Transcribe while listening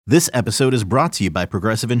This episode is brought to you by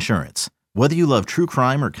Progressive Insurance. Whether you love true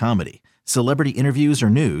crime or comedy, celebrity interviews or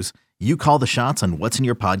news, you call the shots on what's in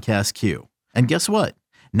your podcast queue. And guess what?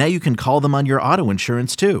 Now you can call them on your auto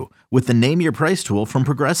insurance too with the Name Your Price tool from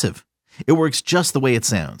Progressive. It works just the way it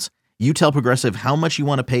sounds. You tell Progressive how much you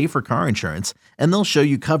want to pay for car insurance, and they'll show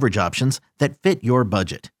you coverage options that fit your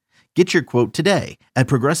budget. Get your quote today at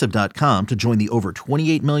Progressive.com to join the over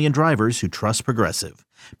 28 million drivers who trust Progressive.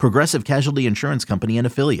 Progressive Casualty Insurance Company and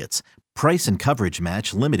Affiliates. Price and coverage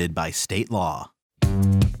match limited by state law.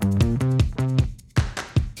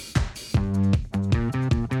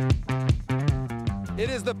 It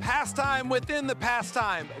is the pastime within the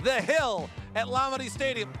pastime, the Hill at Lamade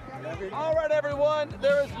Stadium. All right, everyone,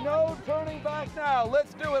 there is no turning back now.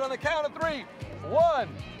 Let's do it on the count of three. 1,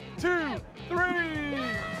 2, 3.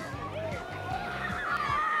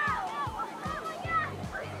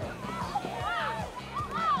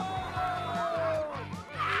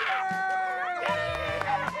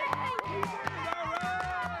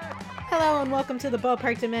 Hello and welcome to the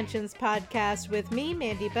Ballpark Dimensions podcast with me,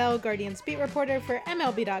 Mandy Bell, Guardians beat reporter for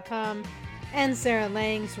MLB.com, and Sarah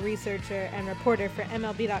Langs, researcher and reporter for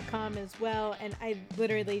MLB.com as well. And I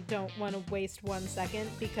literally don't want to waste 1 second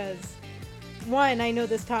because, one, I know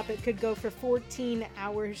this topic could go for 14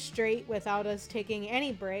 hours straight without us taking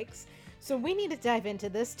any breaks. So we need to dive into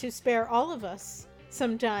this to spare all of us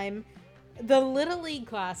some time. The Little League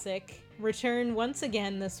Classic returned once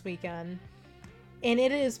again this weekend. And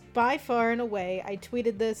it is by far and away, I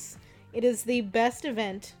tweeted this, it is the best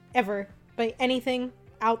event ever by anything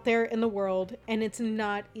out there in the world, and it's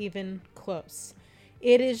not even close.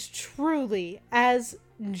 It is truly as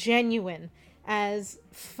genuine, as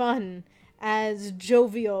fun, as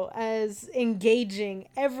jovial, as engaging.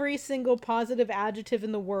 Every single positive adjective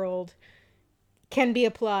in the world can be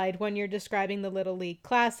applied when you're describing the Little League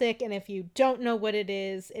Classic. And if you don't know what it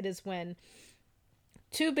is when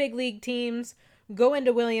two big league teams go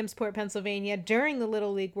into Williamsport, Pennsylvania during the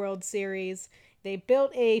Little League World Series. They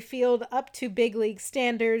built a field up to big league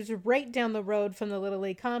standards right down the road from the Little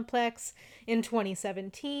League complex in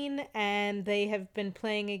 2017, and they have been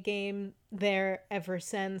playing a game there ever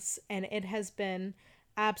since, and it has been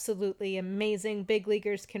absolutely amazing. Big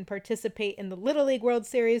leaguers can participate in the Little League World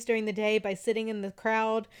Series during the day by sitting in the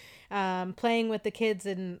crowd, playing with the kids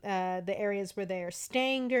in the areas where they are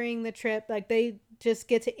staying during the trip. Like, they just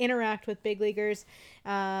get to interact with big leaguers.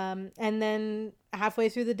 And then halfway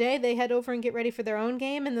through the day, they head over and get ready for their own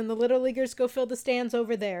game. And then the Little Leaguers go fill the stands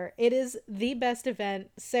over there. It is the best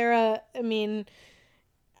event. Sarah, I mean,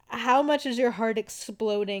 how much is your heart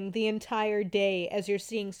exploding the entire day as you're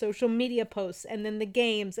seeing social media posts and then the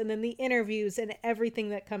games and then the interviews and everything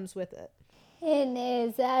that comes with it? It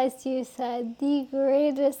is, as you said, the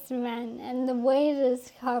greatest event, and the way it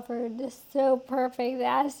is covered is so perfect,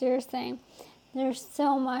 as you're saying. There's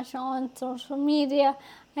so much on social media.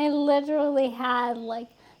 I literally had the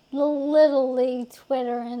Little League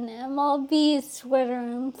Twitter and MLB's Twitter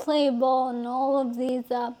and Play Ball and all of these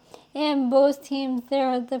and both teams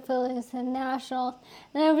there at the Phillies and Nationals.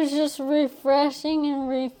 And I was just refreshing,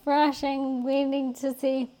 waiting to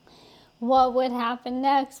see what would happen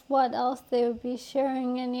next, what else they would be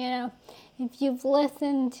sharing. And, if you've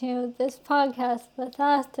listened to this podcast with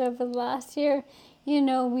us over the last year, we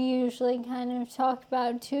usually kind of talk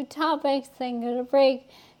about two topics, then go to break,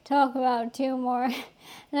 talk about two more.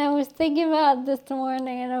 And I was thinking about this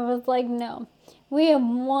morning, and I was like, no, we have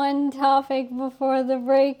one topic before the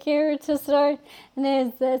break here to start, and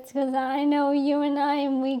it's this, because I know you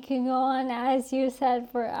and we could go on, as you said,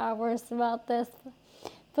 for hours about this.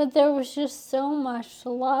 But there was just so much to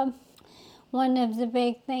love. One of the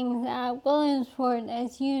big things at Williamsport,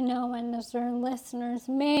 as you know, and as our listeners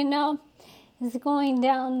may know, is going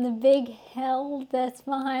down the big hill that's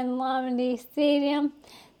behind Lamade Stadium,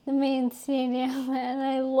 the main stadium. And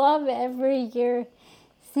I love every year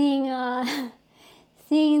seeing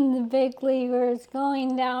the big leaguers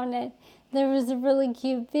going down it. There was a really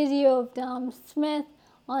cute video of Dom Smith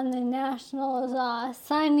on the Nationals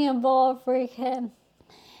signing a ball for a kid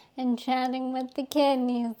and chatting with the kid, and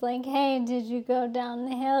he's like, hey, did you go down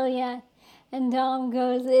the hill yet? And Dom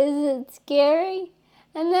goes, is it scary?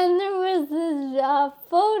 And then there was this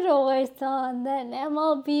photo I saw that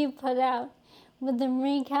MLB put out with a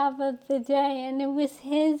recap of the day, and it was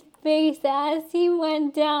his face as he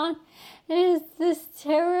went down, and it's this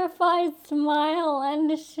terrified smile,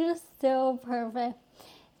 and it's just so perfect.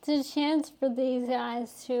 It's a chance for these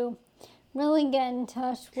guys to really get in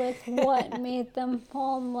touch with what made them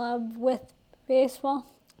fall in love with baseball.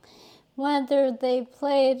 Whether they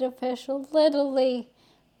played official Little League,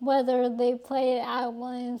 whether they play at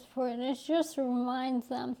Williamsport. And it just reminds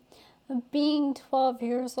them of being 12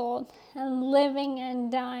 years old and living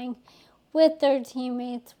and dying with their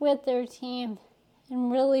teammates, with their team,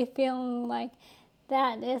 and really feeling like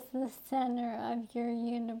that is the center of your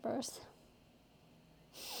universe.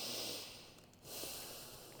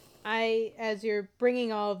 As you're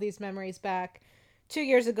bringing all of these memories back, 2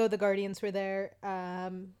 years ago the Guardians were there,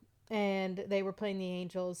 and they were playing the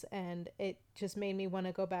Angels, and it just made me want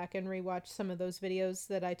to go back and rewatch some of those videos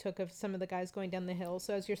that I took of some of the guys going down the hill.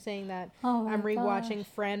 So as you're saying that, I'm rewatching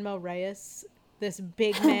Franmil Reyes, this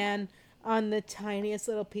big man on the tiniest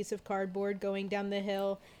little piece of cardboard going down the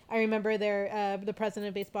hill. I remember the president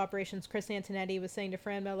of baseball operations, Chris Antonetti, was saying to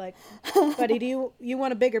Franmil, like, buddy, do you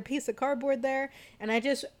want a bigger piece of cardboard there? And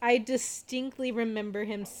I distinctly remember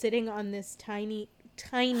him sitting on this tiny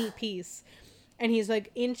piece, and he's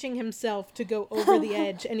like inching himself to go over the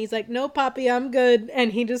edge, and he's like, no, Poppy, I'm good.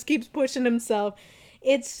 And he just keeps pushing himself.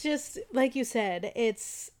 It's just, like you said,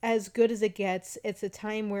 it's as good as it gets. It's a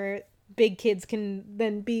time where big kids can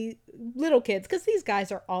then be little kids, because these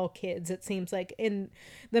guys are all kids, it seems like, in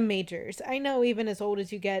the majors. I know even as old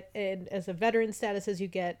as you get and as a veteran status as you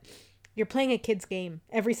get, you're playing a kid's game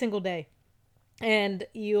every single day. And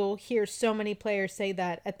you'll hear so many players say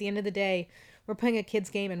that at the end of the day, we're playing a kid's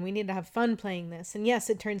game and we need to have fun playing this. And yes,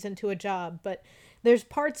 it turns into a job, but there's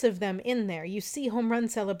parts of them in there. You see home run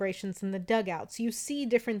celebrations in the dugouts. You see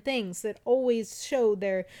different things that always show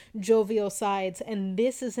their jovial sides. And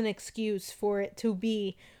this is an excuse for it to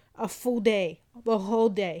be a full day, the whole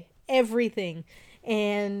day, everything.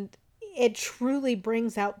 And it truly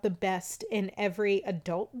brings out the best in every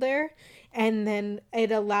adult there. And then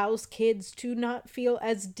it allows kids to not feel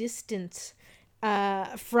as distant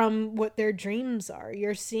from what their dreams are.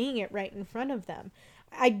 You're seeing it right in front of them.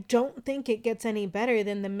 I don't think it gets any better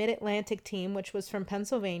than the Mid-Atlantic team, which was from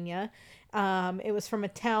Pennsylvania. It was from a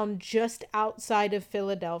town just outside of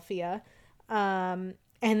Philadelphia. And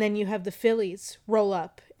then you have the Phillies roll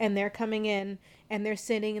up, and they're coming in, and they're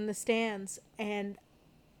sitting in the stands. And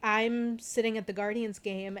I'm sitting at the Guardians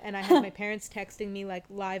game, and I have my parents texting me like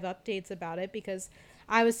live updates about it, because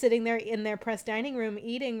I was sitting there in their press dining room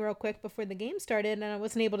eating real quick before the game started, and I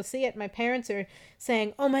wasn't able to see it. My parents are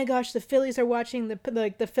saying, oh my gosh, the Phillies are watching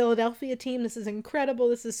the Philadelphia team. This is incredible.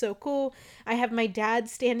 This is so cool. I have my dad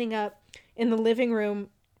standing up in the living room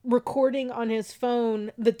recording on his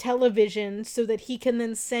phone the television so that he can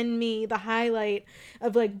then send me the highlight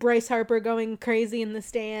of like Bryce Harper going crazy in the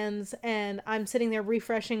stands, and I'm sitting there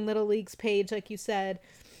refreshing Little League's page like you said.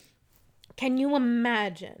 Can you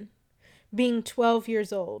imagine being 12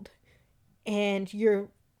 years old and you're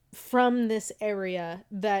from this area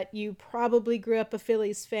that you probably grew up a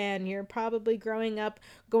Phillies fan, you're probably growing up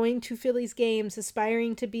going to Phillies games,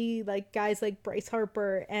 aspiring to be like guys like Bryce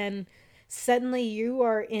Harper, and suddenly you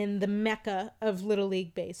are in the mecca of Little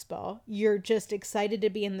League baseball. You're just excited to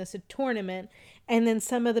be in this tournament, and then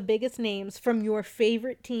some of the biggest names from your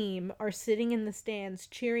favorite team are sitting in the stands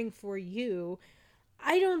cheering for you.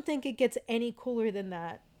 I don't think it gets any cooler than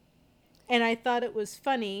that. And I thought it was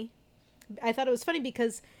funny.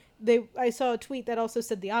 Because I saw a tweet that also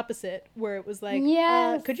said the opposite, where it was like,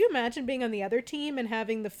 yes. Could you imagine being on the other team and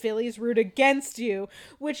having the Phillies root against you,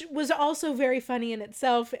 which was also very funny in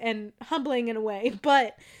itself and humbling in a way,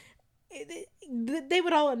 but they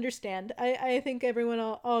would all understand. I think everyone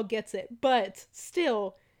all gets it, but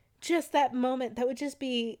still, just that moment, that would just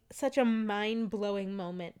be such a mind-blowing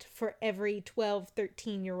moment for every 12,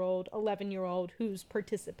 13-year-old, 11-year-old who's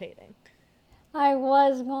participating. I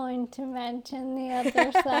was going to mention the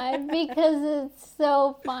other side because it's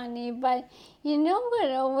so funny, but you know what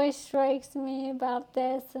always strikes me about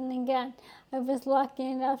this, and again, I was lucky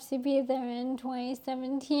enough to be there in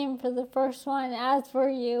 2017 for the first one. As for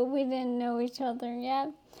you, we didn't know each other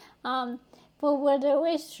yet. But what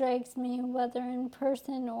always strikes me, whether in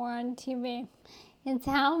person or on TV, is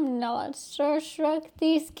how not starstruck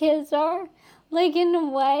these kids are. Like, in a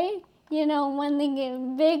way, you know, when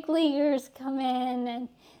the big leaguers come in and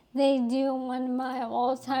they do one of my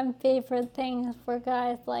all-time favorite things for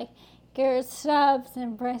guys like Garrett Stubbs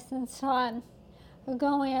and Bryson Stott are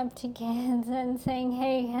going up to kids and saying,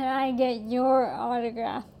 hey, can I get your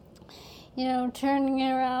autograph? You know, turning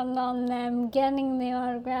around on them, getting the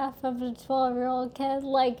autograph of a 12-year-old kid.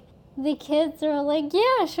 Like, the kids are like,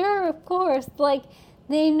 yeah, sure, of course. Like,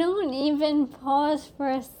 they don't even pause for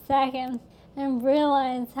a second and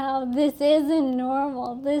realize how this isn't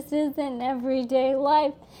normal. This isn't everyday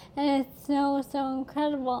life. And it's so, so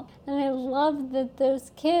incredible. And I love that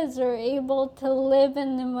those kids are able to live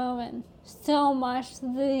in the moment so much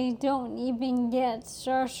that they don't even get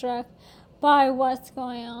starstruck by what's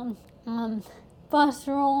going on.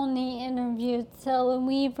 Buster Olney interviewed Stella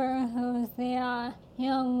Weaver, who's the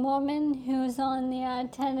young woman who's on the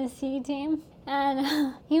Tennessee team.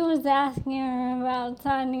 And he was asking her about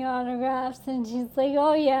signing autographs, and she's like,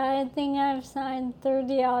 oh yeah, I think I've signed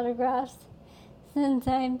 30 autographs since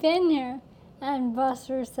I've been here. And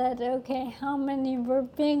Buster said, okay, how many were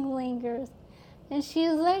big leaguers? And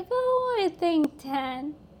she's like, oh, I think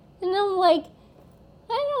 10. And I'm like,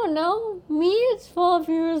 I don't know. Me at 12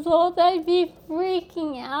 years old, I'd be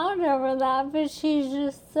freaking out over that. But she's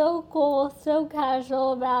just so cool, so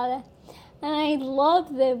casual about it. And I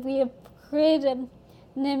love that we have created,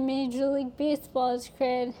 that Major League Baseball has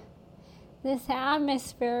created this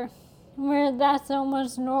atmosphere where that's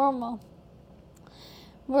almost normal.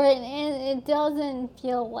 Where it doesn't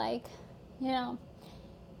feel like,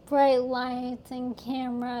 bright lights and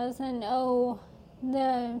cameras and, oh,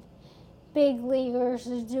 the big leaguers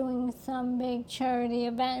are doing some big charity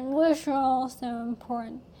event, which are also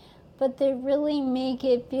important. But they really make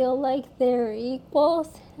it feel like they're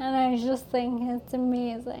equals, and I just think it's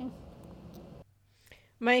amazing.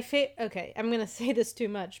 Okay, I'm going to say this too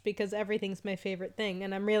much because everything's my favorite thing,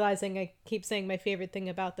 and I'm realizing I keep saying my favorite thing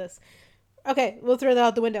about this. Okay, we'll throw that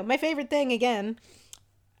out the window. My favorite thing, again,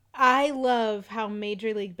 I love how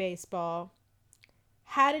Major League Baseball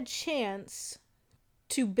had a chance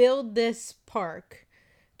to build this park,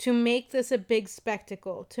 to make this a big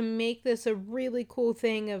spectacle, to make this a really cool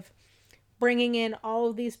thing of bringing in all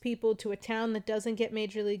of these people to a town that doesn't get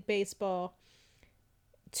Major League Baseball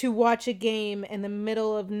to watch a game in the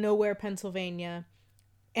middle of nowhere, Pennsylvania,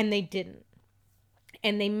 and they didn't.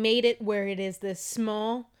 And they made it where it is this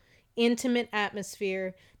small, intimate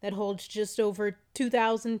atmosphere that holds just over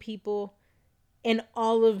 2,000 people, and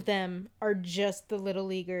all of them are just the little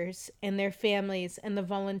leaguers and their families and the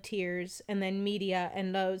volunteers and then media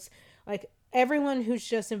and those, like, everyone who's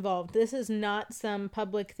just involved. This is not some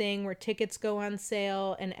public thing where tickets go on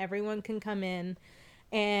sale and everyone can come in.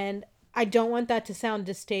 And I don't want that to sound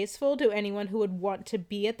distasteful to anyone who would want to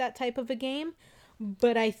be at that type of a game,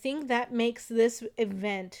 but I think that makes this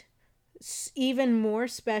event even more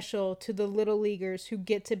special to the little leaguers who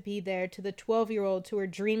get to be there, to the 12-year-olds who are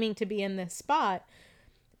dreaming to be in this spot,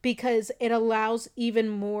 because it allows even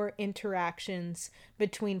more interactions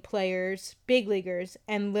between players, big leaguers,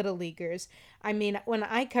 and little leaguers. I mean, when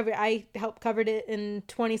I helped covered it in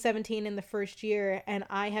 2017 in the first year, and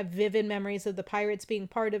I have vivid memories of the Pirates being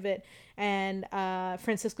part of it, and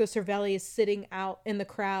Francisco Cervelli is sitting out in the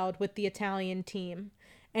crowd with the Italian team.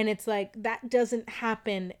 And it's like, that doesn't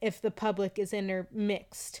happen if the public is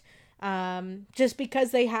intermixed. Just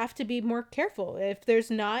because they have to be more careful. If there's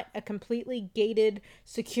not a completely gated,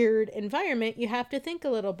 secured environment, you have to think a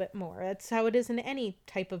little bit more. That's how it is in any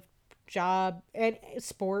type of job, and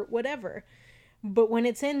sport, whatever. But when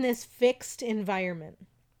it's in this fixed environment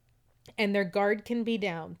and their guard can be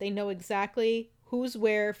down, they know exactly who's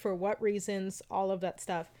where, for what reasons, all of that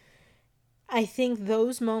stuff. I think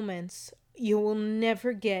those moments you will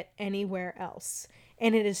never get anywhere else.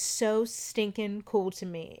 And it is so stinking cool to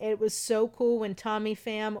me. It was so cool when Tommy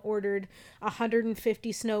Pham ordered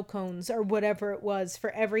 150 snow cones or whatever it was for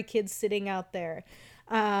every kid sitting out there.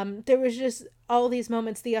 There was just all these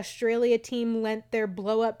moments. The Australia team lent their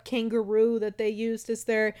blow-up kangaroo that they used as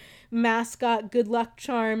their mascot good luck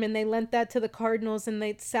charm, and they lent that to the Cardinals, and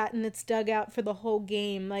they sat in its dugout for the whole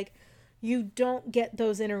game. Like, you don't get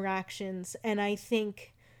those interactions, and I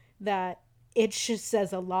think that it just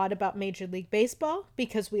says a lot about Major League Baseball,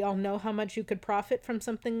 because we all know how much you could profit from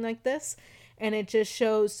something like this. And it just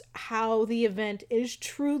shows how the event is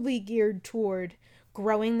truly geared toward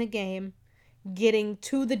growing the game, getting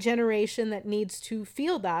to the generation that needs to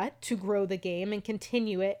feel that, to grow the game and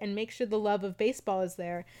continue it and make sure the love of baseball is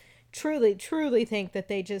there. Truly, truly think that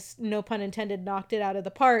they just, no pun intended, knocked it out of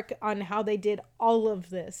the park on how they did all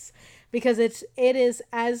of this. Because it is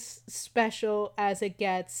as special as it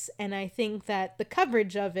gets, and I think that the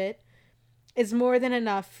coverage of it is more than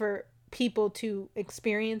enough for people to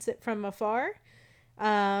experience it from afar.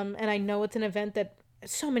 And I know it's an event that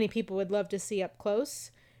so many people would love to see up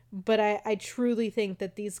close, but I truly think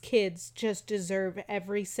that these kids just deserve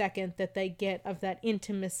every second that they get of that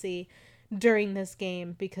intimacy during this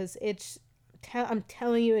game, because I'm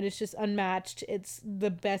telling you, it is just unmatched. It's the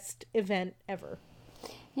best event ever.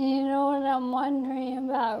 You know what I'm wondering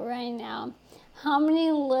about right now? How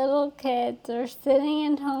many little kids are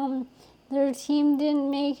sitting at home, their team didn't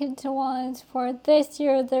make it to Williamsport this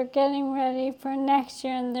year, they're getting ready for next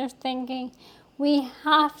year, and they're thinking, we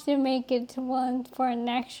have to make it to Williamsport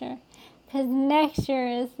next year, because next year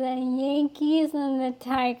is the Yankees and the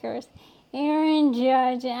Tigers. Aaron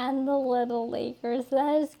Judge and the Little Leaguers.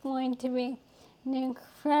 That is going to be an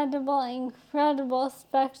incredible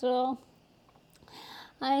spectacle.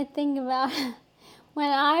 I think about when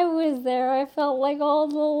I was there, I felt like all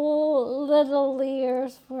the little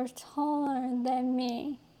leaguers were taller than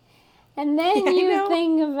me. And then you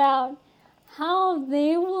think about how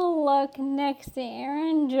they will look next to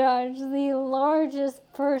Aaron Judge, the largest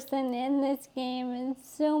person in this game in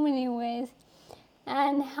so many ways,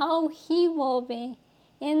 and how he will be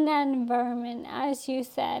in that environment, as you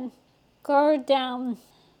said. Guard down,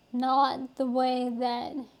 not the way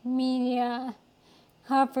that media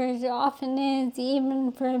coverage often is,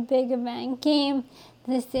 even for a big event game.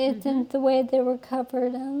 This isn't the way they were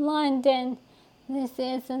covered in London. This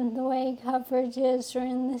isn't the way coverage is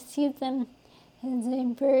during the season. It's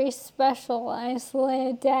a very special,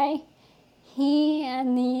 isolated day. He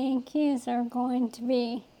and the Yankees are going to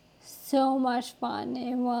be so much fun.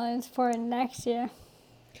 It was for next year.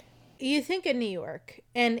 You think of New York,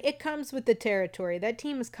 and it comes with the territory. That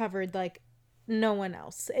team is covered like no one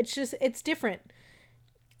else. It's different.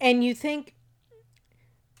 And you think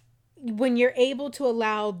when you're able to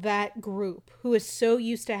allow that group who is so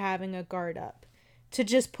used to having a guard up to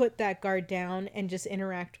just put that guard down and just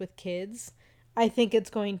interact with kids, I think it's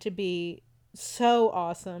going to be so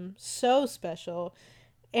awesome, so special.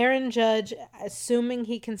 Aaron Judge, assuming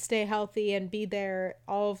he can stay healthy and be there,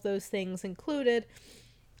 all of those things included,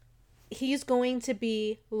 he's going to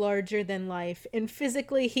be larger than life. And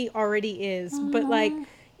physically, he already is. But, like,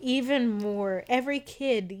 even more, every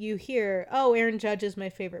kid you hear, oh, Aaron Judge is my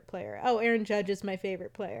favorite player. Oh, Aaron Judge is my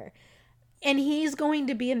favorite player. And he's going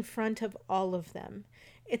to be in front of all of them.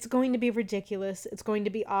 It's going to be ridiculous. It's going to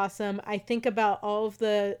be awesome. I think about all of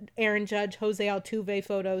the Aaron Judge, Jose Altuve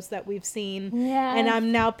photos that we've seen. Yes. And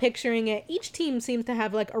I'm now picturing it. Each team seems to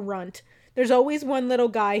have like a runt. There's always one little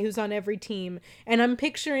guy who's on every team. And I'm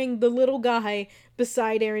picturing the little guy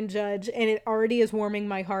beside Aaron Judge, and it already is warming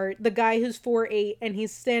my heart. The guy who's 4'8", and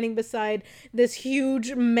he's standing beside this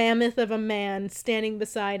huge mammoth of a man standing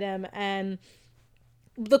beside him. And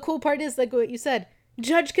the cool part is, like what you said,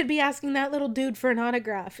 Judge could be asking that little dude for an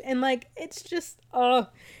autograph. And, like, it's just,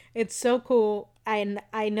 it's so cool. And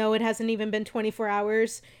I know it hasn't even been 24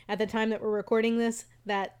 hours at the time that we're recording this,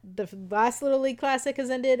 that the last Little League Classic has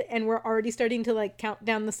ended, and we're already starting to, like, count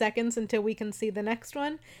down the seconds until we can see the next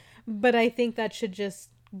one. But I think that should just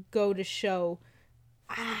go to show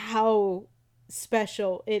how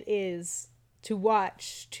special it is to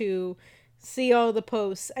watch, to see all the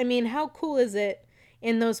posts. I mean, how cool is it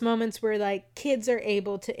in those moments where, like, kids are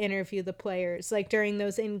able to interview the players, like during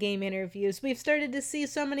those in-game interviews? We've started to see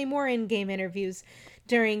so many more in-game interviews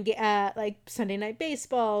during like Sunday Night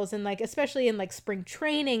Baseballs, and like especially in like spring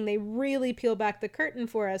training, they really peel back the curtain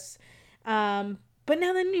for us. But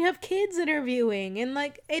now then you have kids interviewing, and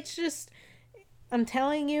like it's just, I'm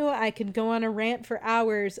telling you, I could go on a rant for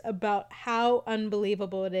hours about how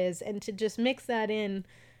unbelievable it is, and to just mix that in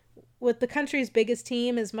with the country's biggest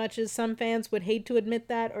team, as much as some fans would hate to admit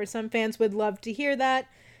that, or some fans would love to hear that,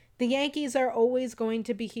 the Yankees are always going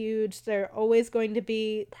to be huge. They're always going to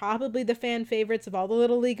be probably the fan favorites of all the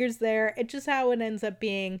little leaguers there. It's just how it ends up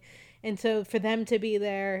being. And so for them to be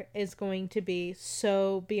there is going to be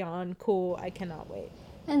so beyond cool. I cannot wait.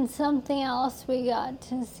 And something else we got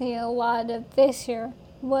to see a lot of this year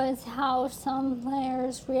was how some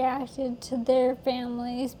players reacted to their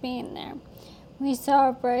families being there. We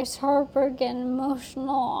saw Bryce Harper get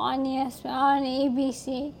emotional on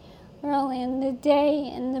ABC early in the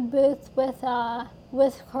day in the booth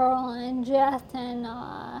with Carl and Jess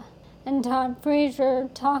and Todd Frazier,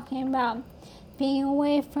 talking about being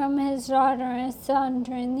away from his daughter and his son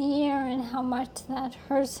during the year and how much that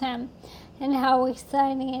hurts him and how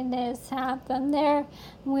exciting it is to have them there.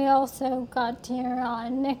 We also got to hear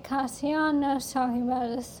Nick Castellanos talking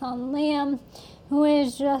about his son Liam, who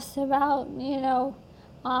is just about,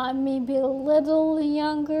 maybe a little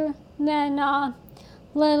younger than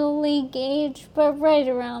Little League age, but right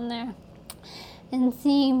around there. And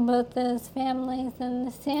seeing both those families in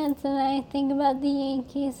the stands, and I think about the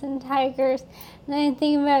Yankees and Tigers, and I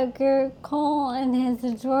think about Gerrit Cole and his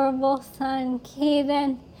adorable son,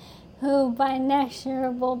 Caden, who by next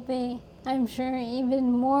year will be, I'm sure,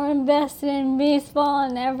 even more invested in baseball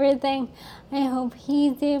and everything. I hope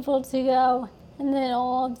he's able to go, and that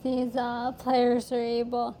all of these players are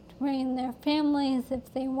able to bring their families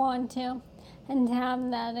if they want to, and to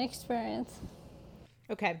have that experience.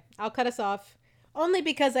 Okay, I'll cut us off. Only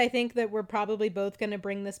because I think that we're probably both going to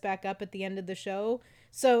bring this back up at the end of the show.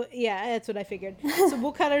 So, yeah, that's what I figured. So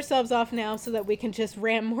we'll cut ourselves off now so that we can just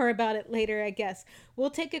rant more about it later, I guess. We'll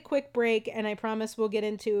take a quick break, and I promise we'll get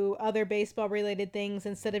into other baseball-related things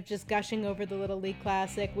instead of just gushing over the Little League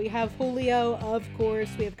Classic. We have Julio, of course.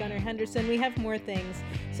 We have Gunnar Henderson. We have more things,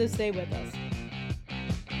 so stay with us.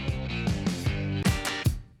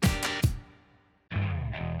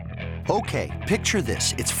 Okay, picture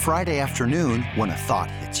this. It's Friday afternoon when a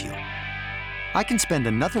thought hits you. I can spend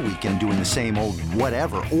another weekend doing the same old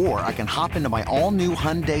whatever, or I can hop into my all-new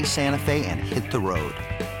Hyundai Santa Fe and hit the road.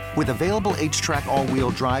 With available H-Track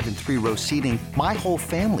all-wheel drive and 3-row seating, my whole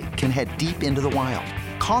family can head deep into the wild.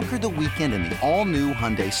 Conquer the weekend in the all-new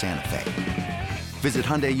Hyundai Santa Fe. Visit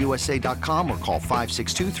HyundaiUSA.com or call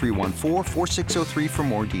 562-314-4603 for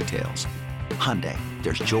more details. Hyundai,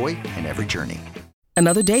 there's joy in every journey.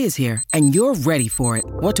 Another day is here, and you're ready for it.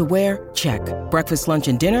 What to wear? Check. Breakfast, lunch,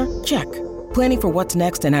 and dinner? Check. Planning for what's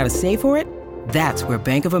next and how to save for it? That's where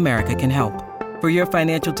Bank of America can help. For your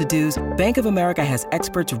financial to-dos, Bank of America has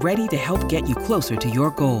experts ready to help get you closer to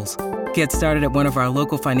your goals. Get started at one of our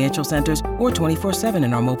local financial centers or 24/7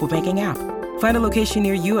 in our mobile banking app. Find a location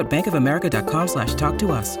near you at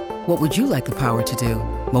bankofamerica.com/talktous. What would you like the power to do?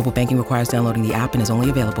 Mobile banking requires downloading the app and is only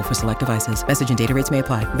available for select devices. Message and data rates may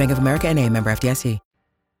apply. Bank of America N.A., member FDIC.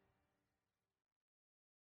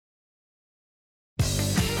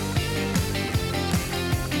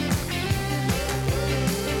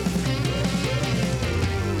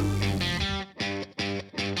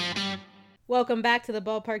 Welcome back to the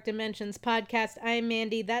Ballpark Dimensions podcast. I'm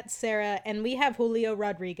Mandy, that's Sarah, and we have Julio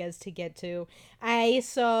Rodriguez to get to. I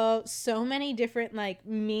saw so many different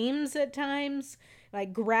memes at times,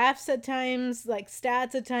 graphs at times,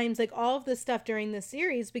 stats at times, all of this stuff during this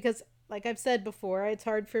series because like I've said before, it's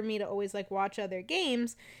hard for me to always watch other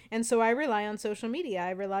games, and so I rely on social media. I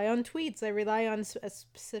rely on tweets. I rely on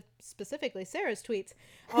specifically Sarah's tweets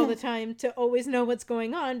all the time to always know what's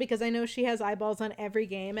going on because I know she has eyeballs on every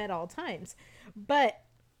game at all times. But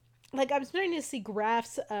I'm starting to see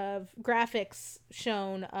graphics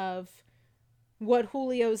shown of what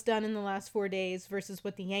Julio's done in the last 4 days versus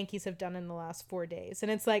what the Yankees have done in the last 4 days.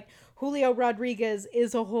 And it's Julio Rodriguez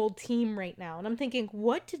is a whole team right now. And I'm thinking,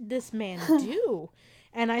 what did this man do?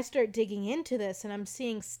 And I start digging into this and I'm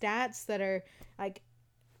seeing stats that are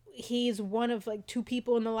he's one of 2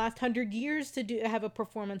 people in the last 100 years to have a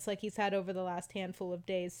performance like he's had over the last handful of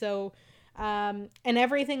days. So, and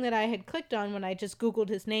everything that I had clicked on when I just Googled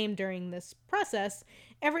his name during this process,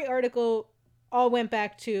 every article all went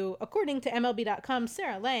back to, according to MLB.com,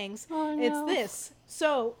 Sarah Langs. Oh, no. It's this.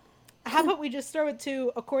 So how about we just throw it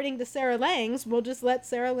to, according to Sarah Langs, we'll just let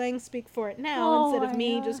Sarah Langs speak for it now instead of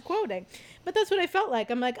me just quoting. But that's what I felt like.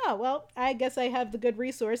 I'm oh, well, I guess I have the good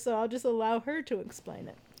resource, so I'll just allow her to explain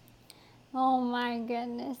it. Oh my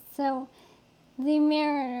goodness. So the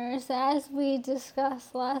Mariners, as we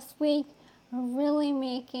discussed last week, are really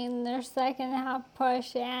making their second half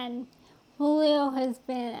push, and Julio has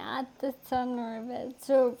been at the center of it.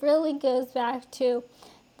 So it really goes back to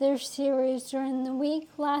their series during the week.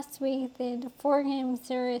 Last week they had a 4-game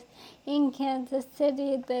series in Kansas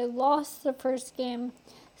City. They lost the first game,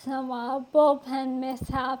 some bullpen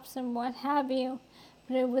mishaps and what have you.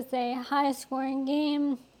 But it was a high-scoring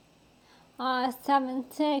game,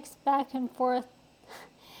 7-6, back and forth.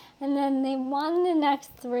 And then they won the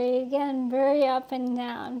next 3, again, very up and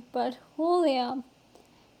down. But Julio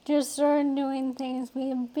just started doing things we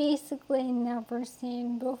have basically never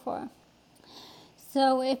seen before.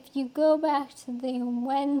 So if you go back to the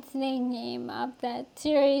Wednesday game of that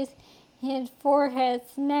series, he had 4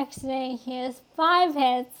 hits. Next day he has 5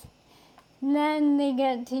 hits. And then they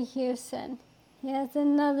get to Houston. He has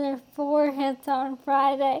another 4 hits on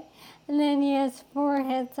Friday, and then he has 4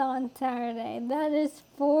 hits on Saturday. That is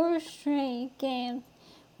 4 straight games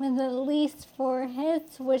with at least 4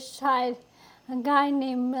 hits, which tied a guy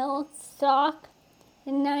named Milt Stock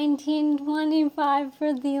in 1925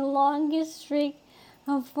 for the longest streak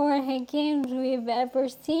of 4-hit games we've ever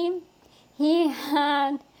seen. He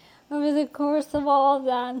had, over the course of all of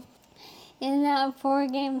that, in that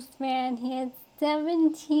 4-game span, he had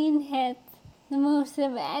 17 hits, the most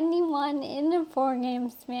of anyone in a 4-game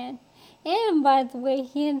span. And by the way,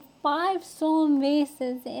 he had 5 stolen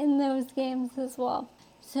bases in those games as well.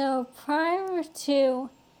 So prior to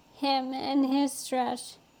him and his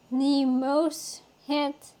stretch, the most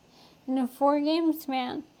hits in a 4-game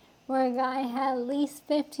span where a guy had at least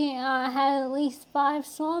 5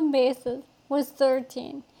 stolen bases was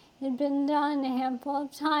 13. It had been done a handful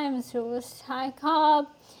of times. It was Ty Cobb.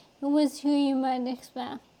 It was who you might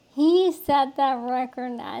expect. He set that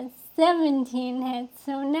record at 17 hits.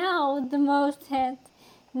 So now the most hits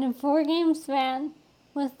in a 4-game span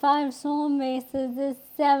with 5 stolen bases is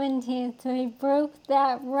 17th, so he broke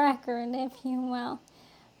that record, if you will,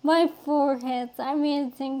 by 4 hits. I mean,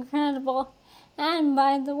 it's incredible. And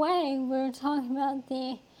by the way, we were talking about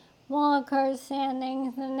the wild card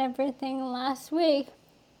standings and everything last week.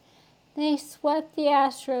 They swept the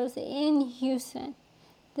Astros in Houston.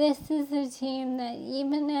 This is a team that,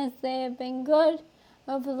 even as they have been good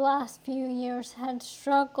over the last few years, had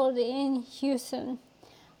struggled in Houston.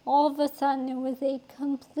 All of a sudden, it was a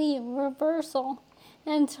complete reversal.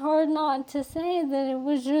 And it's hard not to say that it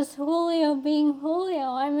was just Julio being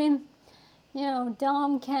Julio. I mean,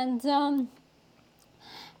 Dom Canzone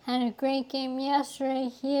had a great game yesterday.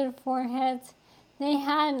 He had 4 hits. They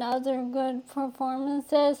had other good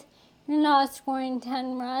performances. You're not scoring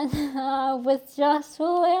 10 runs with just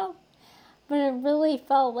Julio. But it really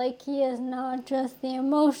felt like he is not just the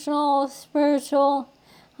emotional, spiritual,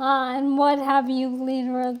 and what have you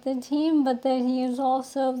leader of the team, but that he is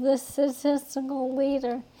also the statistical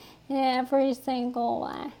leader in every single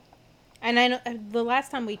way. And I know the last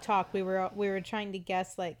time we talked, we were trying to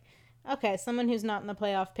guess, like, okay, someone who's not in the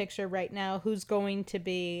playoff picture right now, who's going to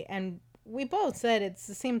be, and we both said it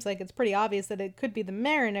seems like it's pretty obvious that it could be the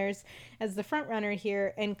Mariners as the front runner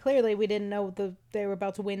here, and clearly we didn't know they were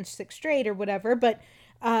about to win 6 straight or whatever, but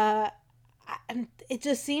it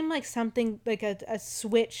just seemed like something like a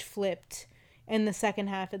switch flipped in the second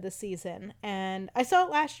half of the season. And I saw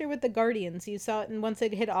it last year with the Guardians. You saw it, and once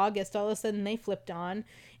it hit August, all of a sudden they flipped on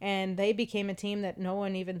and they became a team that no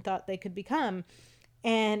one even thought they could become.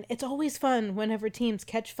 And it's always fun whenever teams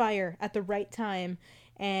catch fire at the right time.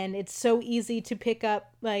 And it's so easy to pick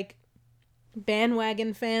up, like,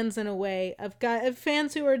 bandwagon fans in a way of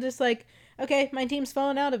fans who are just like, okay, my team's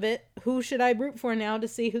fallen out of it. Who should I root for now to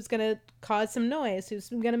see who's going to cause some noise? Who's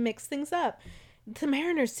going to mix things up? The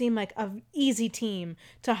Mariners seem like an easy team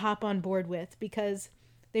to hop on board with because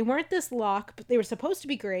they weren't this lock, but they were supposed to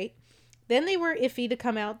be great. Then they were iffy to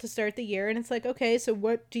come out to start the year, and it's like, okay, so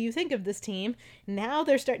what do you think of this team? Now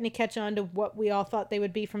they're starting to catch on to what we all thought they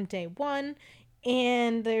would be from day one,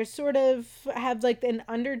 and they're sort of have like an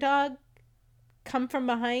underdog come from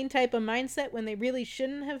behind type of mindset when they really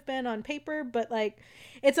shouldn't have been on paper, but like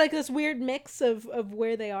it's like this weird mix of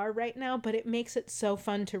where they are right now, but it makes it so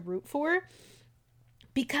fun to root for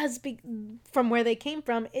because from where they came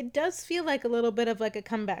from, it does feel like a little bit of like a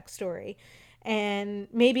comeback story. And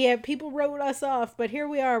maybe people wrote us off, but here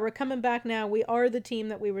we are, we're coming back now. We are the team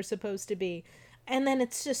that we were supposed to be. And then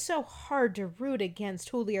it's just so hard to root against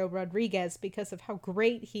Julio Rodriguez because of how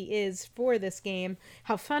great he is for this game,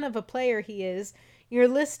 how fun of a player he is. You're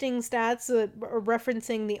listing stats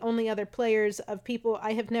referencing the only other players of people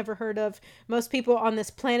I have never heard of, most people on this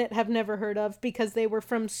planet have never heard of because they were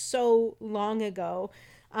from so long ago.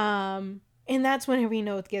 And that's whenever you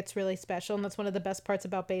know it gets really special, and that's one of the best parts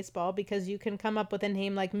about baseball because you can come up with a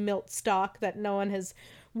name like Milt Stock that no one has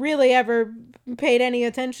really ever paid any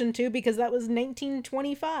attention to because that was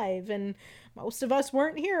 1925 and most of us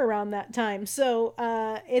weren't here around that time. So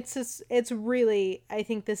it's really, I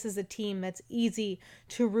think this is a team that's easy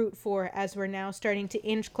to root for as we're now starting to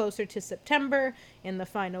inch closer to September in the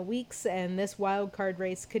final weeks, and this wild card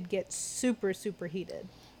race could get super, super heated.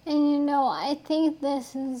 And I think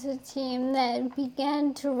this is a team that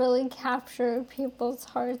began to really capture people's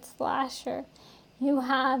hearts last year. You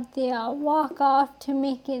have the walk-off to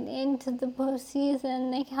make it into the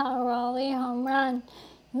postseason, the Cal Raleigh home run.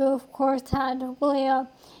 You, of course, had Julio.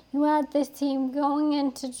 You had this team going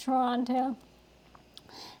into Toronto.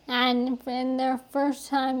 And in their first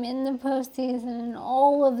time in the postseason in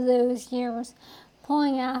all of those years,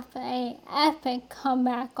 pulling off an epic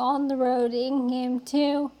comeback on the road in Game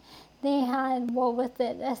 2. They had,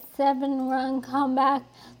 a 7-run comeback,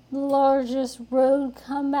 the largest road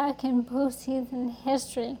comeback in postseason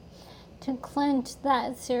history to clinch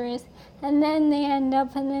that series. And then they end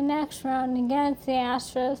up in the next round against the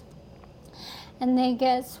Astros, and they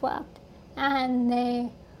get swept. And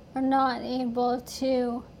they are not able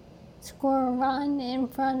to score a run in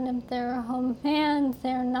front of their home fans.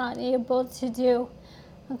 They're not able to do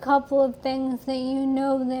a couple of things that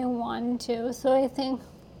they wanted to. So I think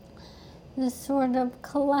this sort of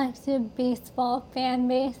collective baseball fan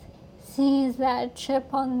base sees that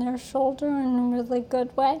chip on their shoulder in a really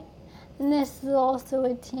good way. And this is also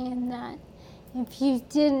a team that if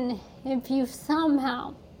you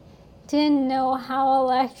somehow didn't know how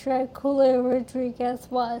electric Julio Rodriguez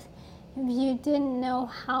was, if you didn't know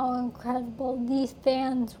how incredible these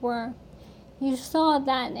fans were, you saw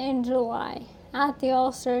that in July at the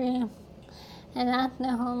All-Star Game and at the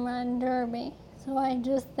Home Run Derby. So I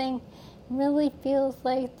just think it really feels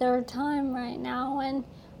like their time right now, and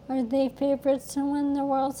Are they favorites to win the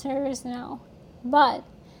World Series? No. But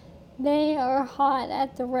they are hot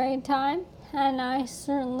at the right time, and I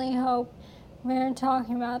certainly hope we're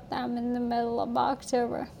talking about them in the middle of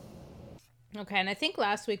October. Okay, and I think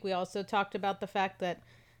last week we also talked about the fact that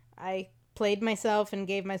I played myself and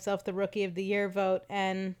gave myself the Rookie of the Year vote,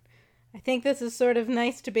 and I think this is sort of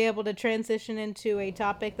nice to be able to transition into a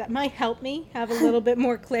topic that might help me have a little bit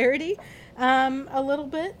more clarity, a little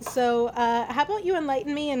bit. So how about you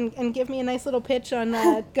enlighten me and give me a nice little pitch on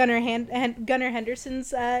Gunnar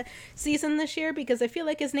Henderson's season this year, because I feel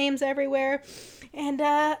like his name's everywhere, and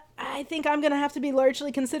I think I'm going to have to be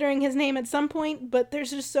largely considering his name at some point, but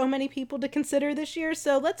there's just so many people to consider this year,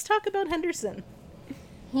 so let's talk about Henderson.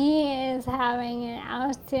 He is having an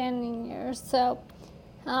outstanding year, so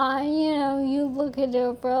you look at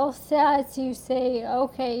overall stats, you say,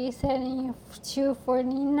 okay, he's hitting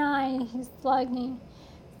 249, he's slugging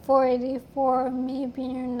 484, maybe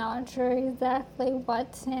you're not sure exactly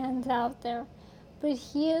what stands out there. But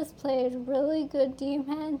he has played really good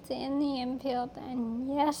defense in the infield,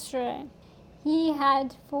 and yesterday he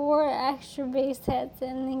had 4 extra base hits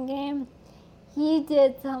in the game. He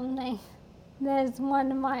did something that is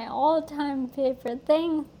one of my all-time favorite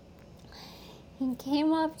things. He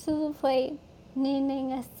came up to the plate,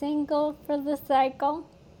 needing a single for the cycle,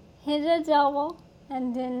 hit a double,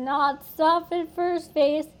 and did not stop at first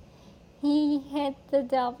base. He hit the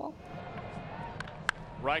double.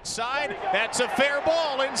 Right side, that's a fair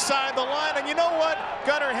ball inside the line, and you know what?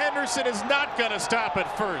 Gunnar Henderson is not going to stop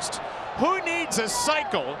at first. Who needs a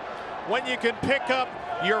cycle when you can pick up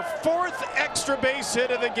your 4th extra base hit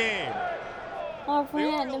of the game? I'll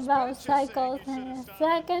rant about cycles in a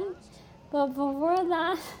second, but before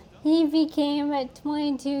that, he became at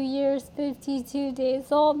 22 years, 52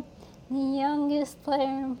 days old, the youngest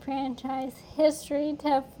player in franchise history to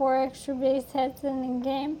have 4 extra base hits in the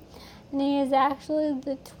game, and he is actually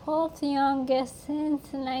the 12th youngest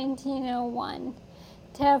since 1901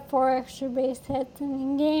 to have 4 extra base hits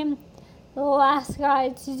in the game. The last guy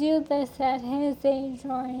to do this at his age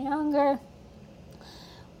or younger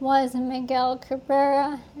was Miguel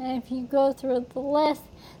Cabrera, and if you go through the list,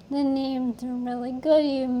 the names are really good.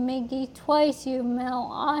 You have Miggy twice, you have Mel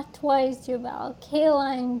Ott twice, you have Al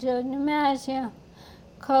Kaline, Joe DiMaggio,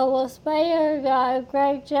 Carlos Baerga,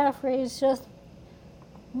 Greg Jeffries, just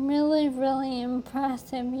really, really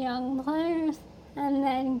impressive young players. And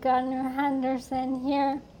then Gunnar Henderson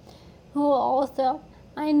here, who also,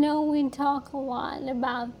 I know we talk a lot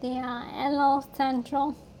about the NL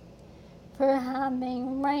Central for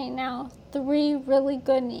having right now 3 really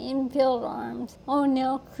good infield arms.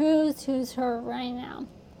 O'Neill Cruz, who's hurt right now,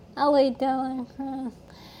 Ellie Dylan Cruz,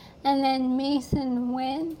 and then Mason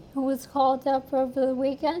Wynn, who was called up over the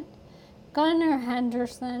weekend. Gunnar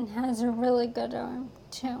Henderson has a really good arm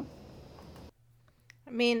too.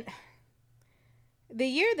 I mean, the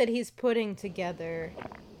year that he's putting together,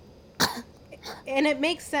 and it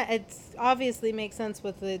makes sense. It obviously makes sense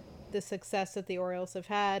with the success that the Orioles have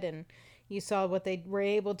had, and you saw what they were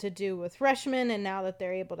able to do with Rutschman, and now that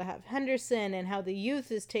they're able to have Henderson, and how the youth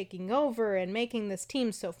is taking over and making this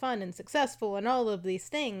team so fun and successful and all of these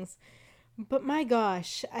things. But my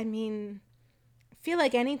gosh, I mean, I feel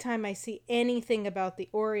like anytime I see anything about the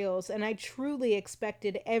Orioles, and I truly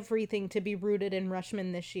expected everything to be rooted in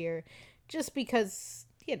Rutschman this year, just because,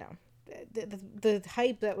 the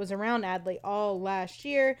hype that was around Adley all last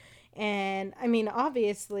year. And I mean,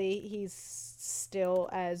 obviously he's still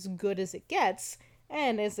as good as it gets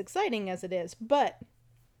and as exciting as it is, but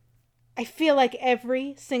I feel like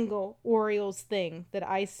every single Orioles thing that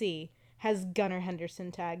I see has Gunnar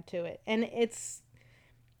Henderson tagged to it. And it's,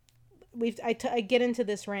 I get into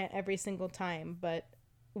this rant every single time, but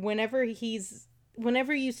whenever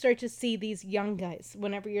you start to see these young guys,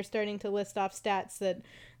 whenever you're starting to list off stats that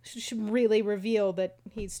should really reveal that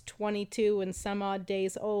he's 22 and some odd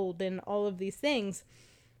days old and all of these things,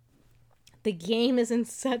 the game is in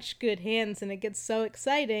such good hands, and it gets so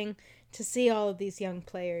exciting to see all of these young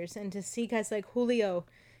players and to see guys like Julio,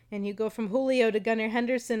 and you go from Julio to Gunnar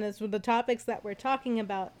Henderson as the topics that we're talking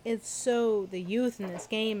about. It's so, the youth in this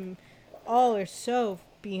game all are so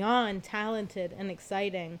beyond talented and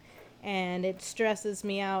exciting. And it stresses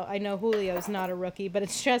me out. I know Julio's not a rookie, but it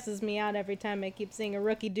stresses me out every time I keep seeing a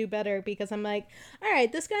rookie do better, because I'm like, all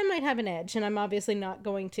right, this guy might have an edge, and I'm obviously not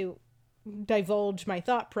going to divulge my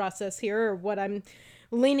thought process here or what I'm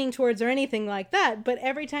leaning towards or anything like that. But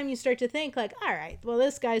every time you start to think like, all right, well,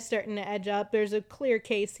 this guy's starting to edge up. There's a clear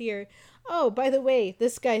case here. Oh, by the way,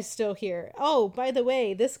 this guy's still here. Oh, by the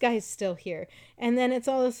way, this guy's still here. And then it's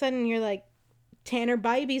all of a sudden you're like, Tanner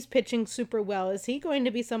Bybee's pitching super well. Is he going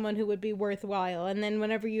to be someone who would be worthwhile? And then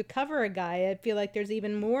whenever you cover a guy, I feel like there's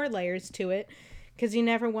even more layers to it, because you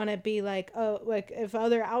never want to be like, oh, like if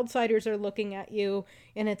other outsiders are looking at you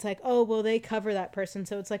and it's like, oh, well, they cover that person,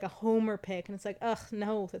 so it's like a homer pick, and it's like, ugh,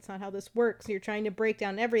 no, that's not how this works. You're trying to break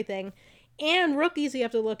down everything. And rookies, you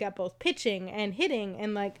have to look at both pitching and hitting,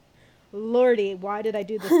 and like, lordy, why did I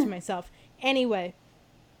do this to myself? Anyway,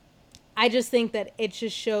 I just think that it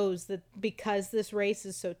just shows that because this race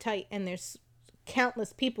is so tight and there's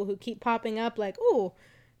countless people who keep popping up like, oh,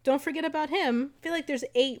 don't forget about him. I feel like there's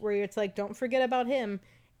 8 where it's like, don't forget about him.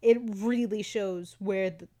 It really shows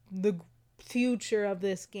where the future of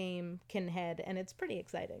this game can head, and it's pretty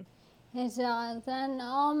exciting. It does, and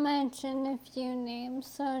I'll mention a few names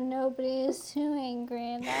so nobody is too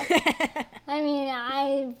angry at us. I mean,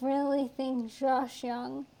 I really think Josh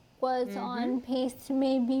Young was on pace to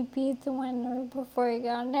maybe beat the winner before he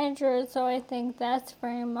got injured, so I think that's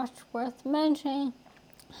very much worth mentioning.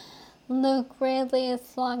 Luke Raley is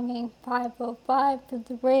slugging .505 for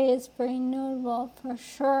the Rays, very notable for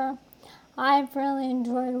sure. I've really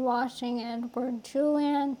enjoyed watching Edward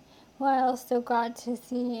Julian, who I also got to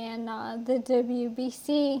see in the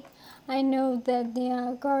WBC. I know that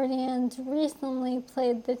the Guardians recently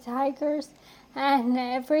played the Tigers, and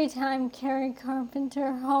every time Kerry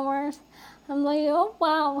Carpenter homers, I'm like, oh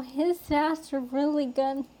wow, his stats are really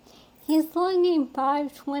good. He's slugging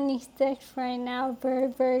 .526 right now, very,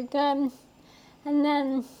 very good. And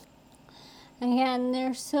then, again,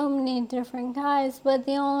 there's so many different guys, but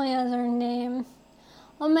the only other name,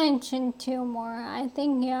 I'll mention 2 more. I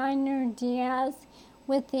think Yainer Diaz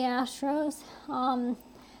with the Astros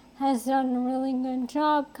has done a really good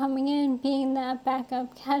job coming in, being that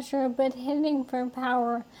backup catcher, but hitting for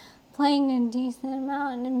power, playing a decent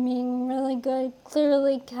amount, and being really good.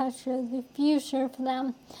 Clearly catcher the future for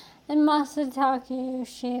them. And Masataka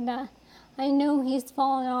Yoshida, I know he's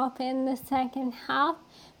fallen off in the second half,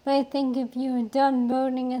 but I think if you had done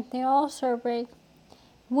voting at the All-Star break, it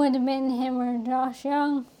would have been him or Josh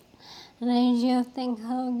Young. And I do think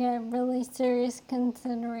he'll get really serious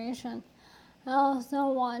consideration. I also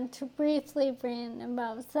want to briefly rant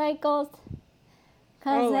about cycles,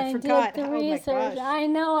 because I did the research. I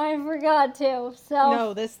know, I forgot to. So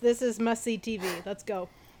no, this is must-see TV. Let's go.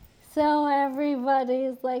 So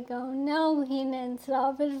everybody's like, oh no, he didn't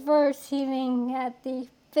stop at first hitting at the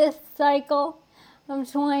 5th cycle of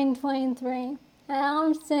 2023. And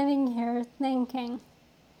I'm sitting here thinking,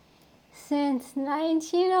 since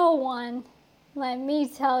 1901, let me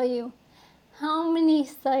tell you how many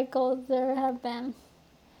cycles there have been.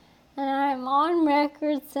 And I'm on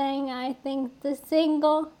record saying I think the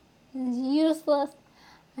single is useless.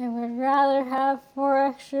 I would rather have 4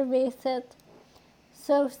 extra base hits.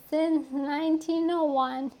 So since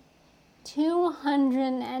 1901,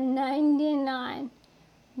 299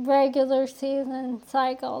 regular season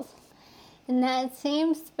cycles. In that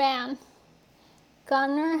same span,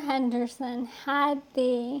 Gunnar Henderson had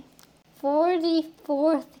the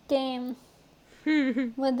 44th game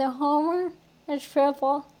with a homer, a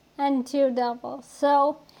triple, and 2 doubles.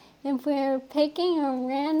 So if we were picking a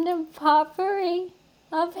random potpourri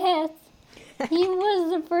of hits, he was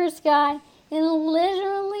the first guy in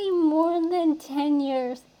literally more than 10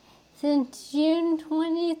 years. Since June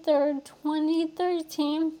 23rd,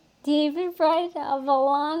 2013, David Wright of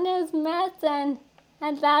Alana's Mets, and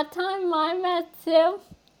at that time my Mets too,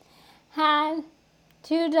 had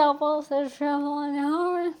 2 doubles, a triple, and a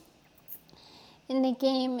homer in the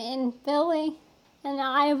game in Philly. And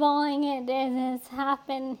eyeballing it, it has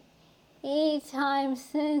happened 8 times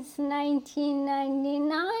since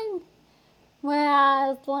 1999.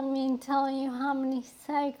 Whereas, let me tell you how many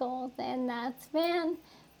cycles in that span,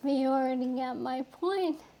 but you already get my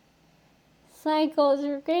point. Cycles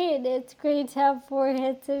are great. It's great to have 4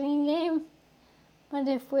 hits in a game. But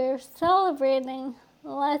if we're celebrating,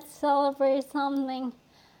 let's celebrate something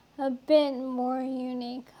a bit more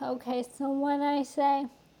unique. Okay, so what I say,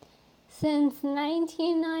 since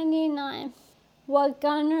 1999, what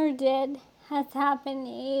Gunnar did has happened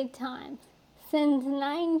 8 times. Since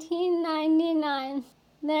 1999,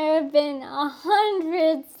 there have been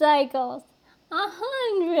 100 cycles.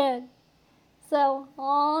 100! So,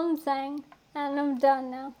 all I'm saying, and I'm done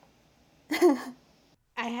now.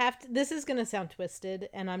 This is going to sound twisted,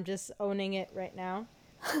 and I'm just owning it right now.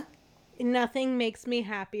 Nothing makes me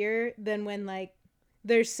happier than when, like,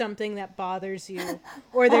 there's something that bothers you,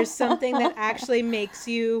 or there's something that actually makes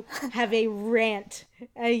you have a rant.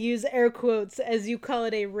 I use air quotes as you call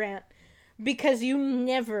it, a rant. Because you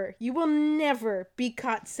will never be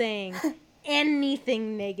caught saying,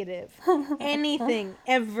 anything negative, anything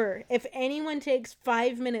ever. If anyone takes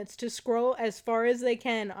 5 minutes to scroll as far as they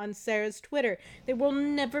can on Sarah's Twitter, there will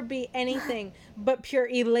never be anything but pure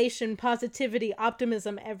elation, positivity,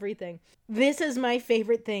 optimism, everything. This is my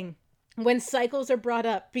favorite thing. When cycles are brought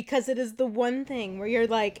up, because it is the one thing where you're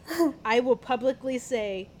like, I will publicly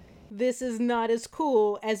say, this is not as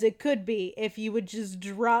cool as it could be if you would just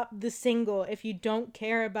drop the single, if you don't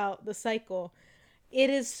care about the cycle. It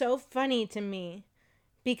is so funny to me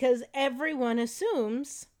because everyone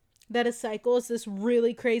assumes that a cycle is this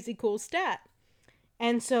really crazy cool stat.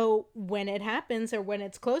 And so when it happens or when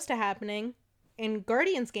it's close to happening in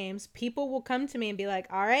Guardians games, people will come to me and be like,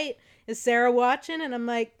 all right, is Sarah watching? And I'm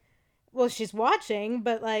like, well, she's watching,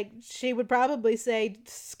 but like she would probably say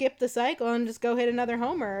skip the cycle and just go hit another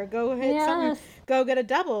homer or go hit something, go get a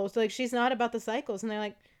double. So like she's not about the cycles. And they're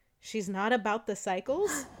like, she's not about the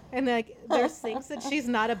cycles? And like there's things that she's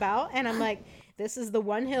not about. And I'm like, this is the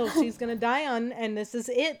one hill she's going to die on and this is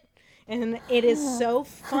it. And it is so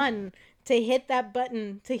fun to hit that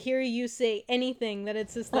button, to hear you say anything that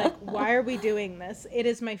it's just like, why are we doing this? It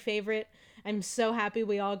is my favorite. I'm so happy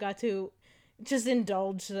we all got to just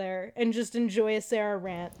indulge there and just enjoy a Sarah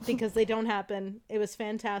rant because they don't happen. It was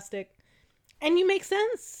fantastic. And you make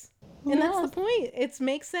sense. And that's the point. It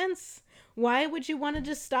makes sense. Why would you want to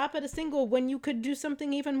just stop at a single when you could do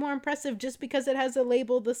something even more impressive just because it has a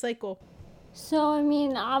label, the cycle? So, I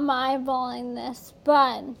mean, I'm eyeballing this,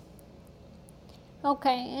 but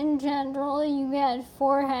okay, in general, you get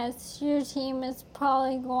 4 hits. Your team is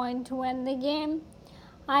probably going to win the game.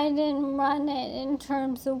 I didn't run it in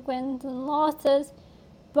terms of wins and losses,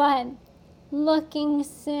 but looking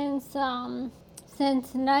since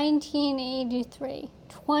 1983,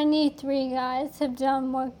 23 guys have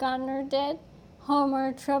done what Gunnar did,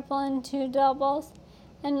 homer, triple, and 2 doubles,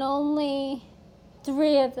 and only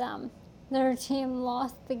 3 of them, their team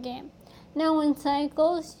lost the game. Now in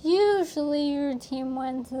cycles, usually your team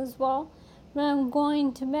wins as well, but I'm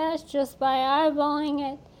going to bet just by eyeballing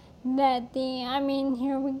it that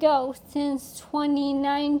here we go, since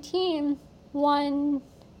 2019, 4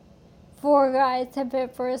 guys have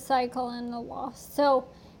hit for a cycle and a loss. So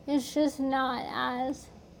it's just not as,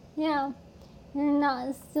 you're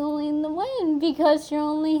not stealing the win because you're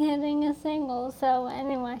only hitting a single. So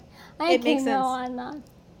anyway, I can go on that.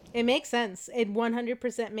 It makes sense. It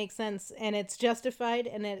 100% makes sense, and it's justified,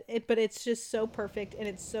 and but it's just so perfect, and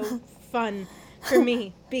it's so fun for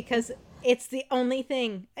me because it's the only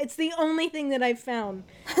thing that I've found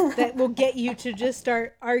that will get you to just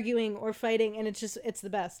start arguing or fighting, and it's the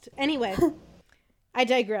best. Anyway, I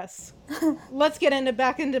digress. Let's get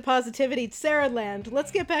back into positivity. Sarah Land.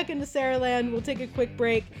 Let's get back into Sarah Land. We'll take a quick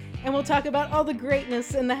break, and we'll talk about all the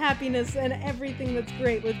greatness and the happiness and everything that's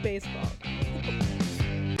great with baseball.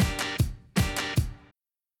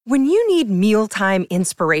 When you need mealtime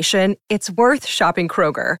inspiration, it's worth shopping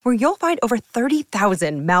Kroger, where you'll find over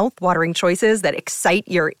 30,000 mouth-watering choices that excite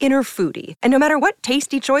your inner foodie. And no matter what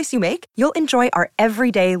tasty choice you make, you'll enjoy our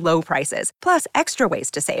everyday low prices, plus extra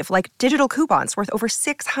ways to save, like digital coupons worth over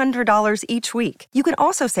 $600 each week. You can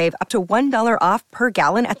also save up to $1 off per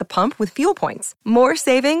gallon at the pump with fuel points. More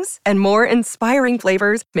savings and more inspiring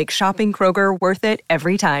flavors make shopping Kroger worth it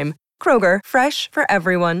every time. Kroger, fresh for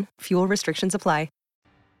everyone. Fuel restrictions apply.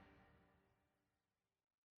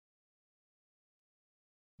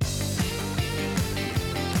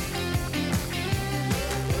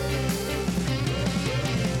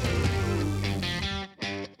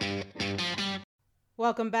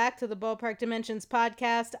 Welcome back to the Ballpark Dimensions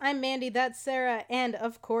podcast. I'm Mandy, that's Sarah, and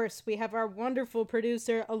of course we have our wonderful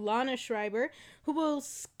producer Alana Schreiber, who will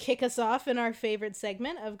kick us off in our favorite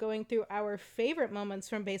segment of going through our favorite moments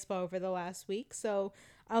from baseball over the last week. So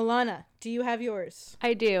Alana, do you have yours?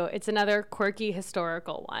 I do. It's another quirky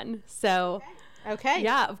historical one. So okay.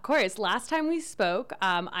 Yeah, of course. Last time we spoke,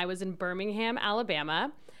 I was in Birmingham,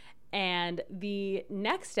 Alabama. And the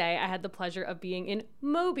next day, I had the pleasure of being in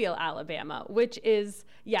Mobile, Alabama, which is,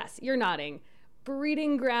 yes, you're nodding,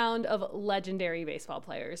 breeding ground of legendary baseball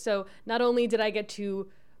players. So not only did I get to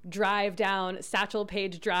drive down Satchel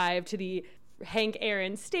Paige Drive to the Hank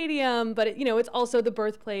Aaron Stadium, but it's also the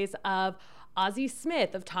birthplace of Ozzie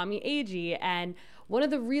Smith, of Tommy Agee. And one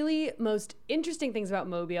of the really most interesting things about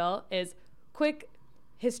Mobile is quick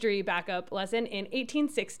history backup lesson. In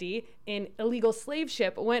 1860, an illegal slave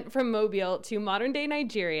ship went from Mobile to modern-day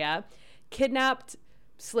Nigeria, kidnapped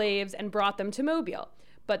slaves, and brought them to Mobile.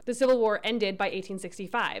 But the Civil War ended by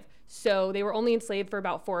 1865, so they were only enslaved for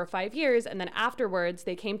about 4 or 5 years, and then afterwards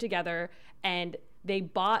they came together and they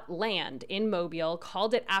bought land in Mobile,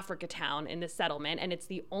 called it Africatown in the settlement, and it's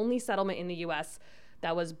the only settlement in the U.S.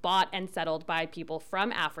 that was bought and settled by people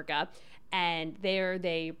from Africa. And there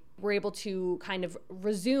they were able to kind of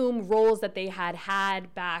resume roles that they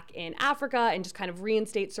had back in Africa and just kind of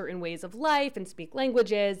reinstate certain ways of life and speak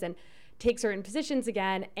languages and take certain positions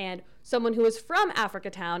again. And someone who is from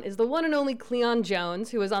Africatown is the one and only Cleon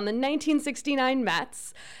Jones, who was on the 1969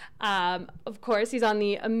 Mets. Of course, he's on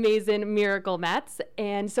the amazing Miracle Mets.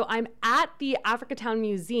 And so I'm at the Africatown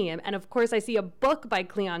Museum, and of course I see a book by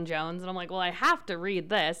Cleon Jones, and I'm like, well, I have to read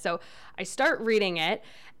this. So I start reading it.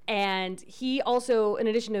 And he also, in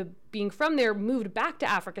addition to being from there, moved back to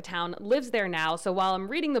Africatown, lives there now. So while I'm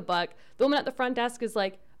reading the book, the woman at the front desk is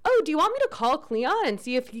like, oh, do you want me to call Cleon and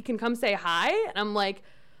see if he can come say hi? And I'm like,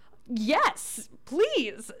 yes,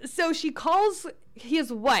 please. So she calls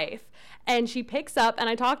his wife and she picks up, and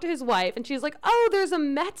I talk to his wife, and she's like, oh, there's a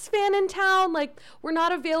Mets fan in town. Like, we're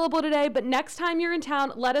not available today, but next time you're in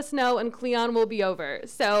town, let us know and Cleon will be over.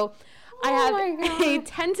 So I have a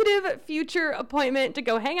tentative future appointment to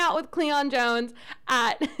go hang out with Cleon Jones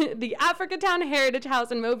at the Africatown Heritage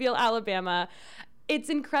House in Mobile, Alabama. It's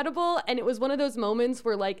incredible, and it was one of those moments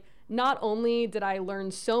where, like, not only did I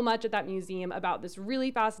learn so much at that museum about this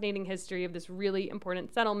really fascinating history of this really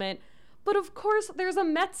important settlement, but of course there's a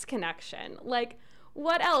Mets connection. Like,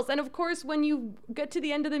 what else? And of course, when you get to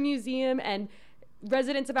the end of the museum and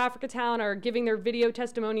residents of Africatown are giving their video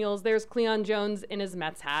testimonials, there's Cleon Jones in his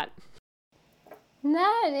Mets hat.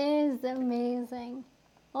 That is amazing.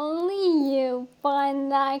 Only you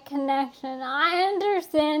find that connection. I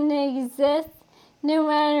understand it exists no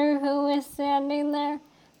matter who is standing there,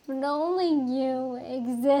 but only you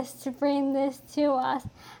exist to bring this to us.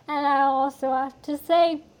 And I also have to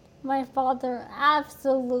say, my father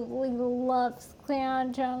absolutely loves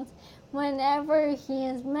Cleon Jones. Whenever he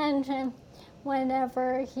is mentioned,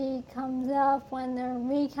 whenever he comes up, when they're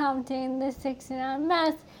recounting the 69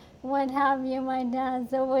 Mets, what have you, my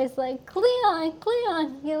dad's always like,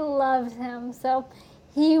 Cleon, he loves him. So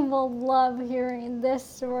he will love hearing this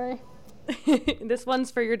story. This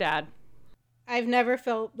one's for your dad. I've never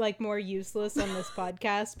felt like more useless on this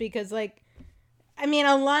podcast because, like, I mean,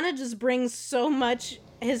 Alana just brings so much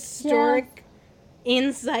historic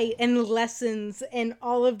insight and lessons and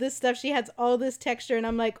all of this stuff. She has all this texture, and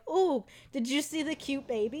I'm like, oh, did you see the cute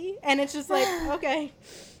baby? And it's just like, okay,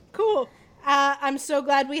 cool. I'm so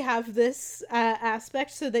glad we have this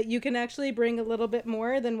aspect so that you can actually bring a little bit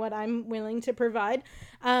more than what I'm willing to provide.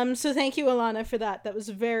 So thank you, Alana, for that. That was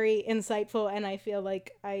very insightful, and I feel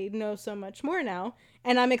like I know so much more now.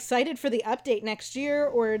 And I'm excited for the update next year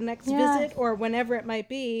or next visit or whenever it might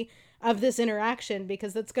be of this interaction,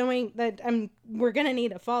 because we're going to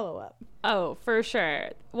need a follow-up. Oh, for sure.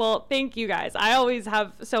 Well, thank you guys. I always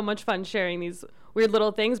have so much fun sharing these weird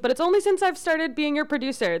little things, but it's only since I've started being your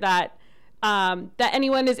producer that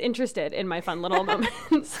anyone is interested in my fun little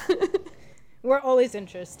moments. We're always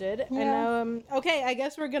interested. Yeah. And okay, I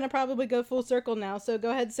guess we're going to probably go full circle now. So go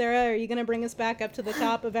ahead, Sarah. Are you going to bring us back up to the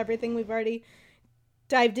top of everything we've already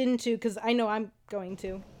dived into? Because I know I'm going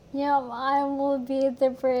to. Yep, I will be the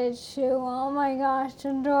bridge to, oh my gosh,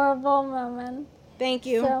 adorable moment. Thank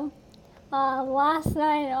you. So, last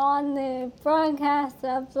night on the broadcast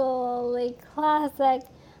of the Lake Classic,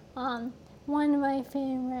 one of my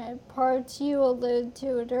favorite parts, you alluded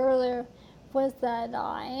to it earlier, was that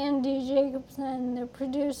Andy Jacobson, the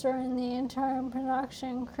producer and the entire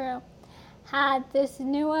production crew, had this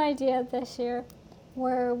new idea this year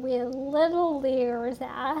where we little leaguers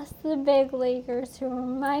asked the big leaguers who were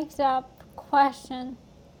mic'd up question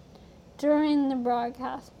during the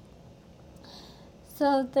broadcast.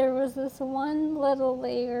 So there was this one little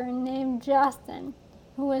leaguer named Justin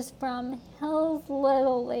who was from Hills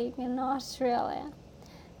Little League in Australia.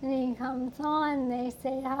 And he comes on, they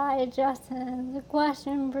say, hi Justin, there's a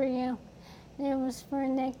question for you. And it was for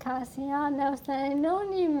Nick Castellanos, and I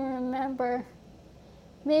don't even remember.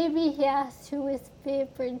 Maybe he asked who his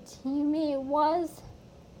favorite teammate was.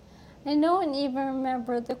 I don't even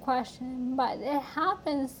remember the question, but it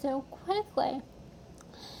happened so quickly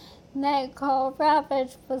that Carl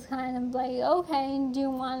Ravitch was kind of like, okay, do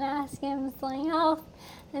you want to ask him something else?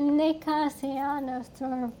 And Nick Castellanos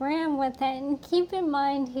sort of ran with it. And keep in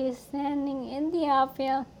mind, he's standing in the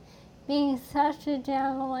outfield, being such a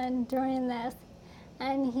gentleman during this.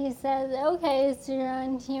 And he says, okay, so you're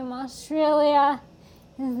on Team Australia.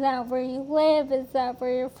 Is that where you live? Is that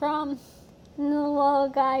where you're from? And the little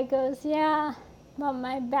guy goes, yeah, but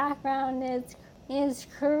my background is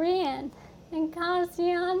Korean. And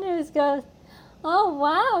Castellanos goes, oh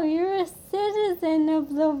wow, you're a citizen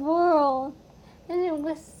of the world. And it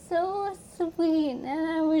was so sweet, and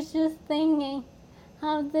I was just thinking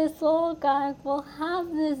how this little guy will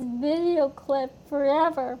have this video clip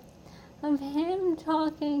forever of him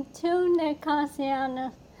talking to Nick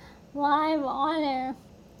Castellanos live on air.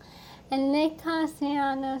 And Nick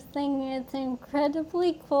Castellanos thinking it's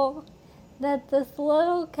incredibly cool that this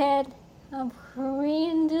little kid of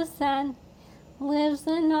Korean descent lives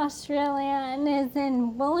in Australia and is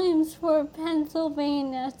in Williamsport,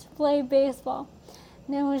 Pennsylvania to play baseball.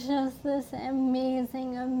 And it was just this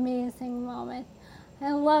amazing, amazing moment.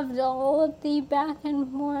 I loved all of the back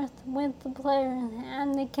and forth with the players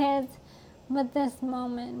and the kids, but this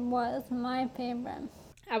moment was my favorite.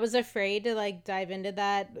 I was afraid to like dive into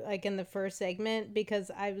that like in the first segment because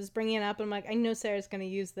I was bringing it up and I'm like, I know Sarah's going to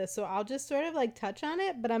use this, so I'll just sort of like touch on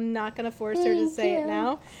it, but I'm not going to force her to say it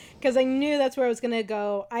now because I knew that's where I was going to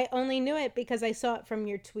go. I only knew it because I saw it from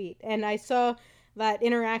your tweet and I saw that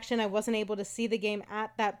interaction. I wasn't able to see the game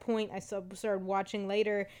at that point. I started watching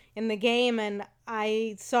later in the game and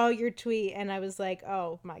I saw your tweet and I was like,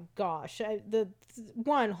 oh my gosh, the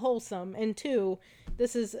one, wholesome, and two,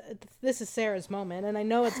 this is Sarah's moment, and I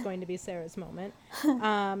know it's going to be Sarah's moment.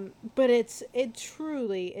 But it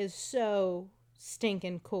truly is so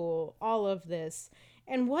stinking cool, all of this.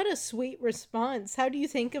 And what a sweet response. How do you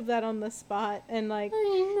think of that on the spot? And like,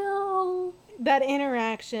 I know. That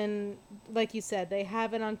interaction, like you said, they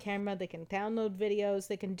have it on camera, they can download videos,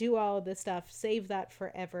 they can do all of this stuff, save that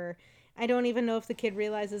forever. I don't even know if the kid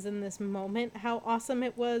realizes in this moment how awesome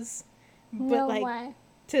it was. But no like way.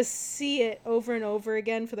 To see it over and over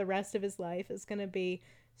again for the rest of his life is going to be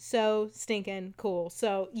so stinking cool.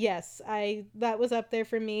 So yes, that was up there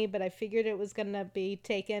for me, but I figured it was going to be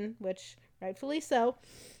taken, which rightfully so.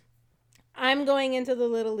 I'm going into the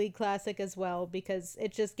Little League Classic as well because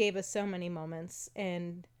it just gave us so many moments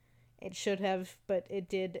and it should have, but it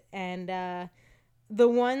did. And the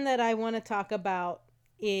one that I want to talk about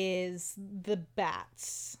is the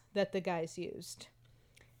bats that the guys used.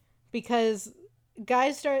 Because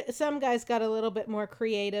some guys got a little bit more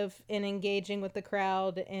creative in engaging with the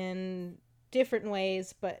crowd in different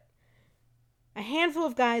ways, but a handful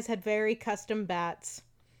of guys had very custom bats.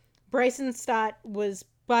 Bryson Stott was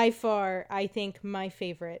by far, I think, my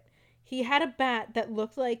favorite. He had a bat that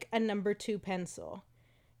looked like a number 2 pencil.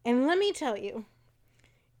 And let me tell you,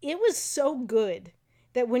 it was so good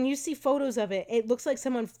that when you see photos of it, it looks like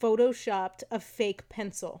someone photoshopped a fake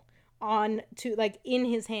pencil on to like in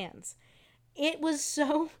his hands. It was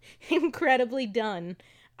so incredibly done.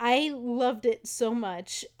 I loved it so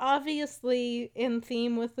much. Obviously in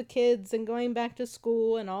theme with the kids and going back to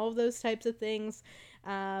school and all of those types of things.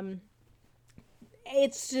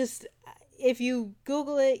 It's just, if you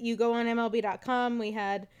Google it, you go on MLB.com, we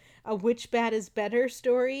had a which bat is better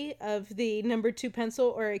story of the number 2 pencil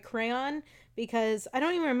or a crayon, because I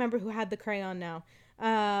don't even remember who had the crayon now,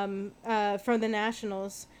 from the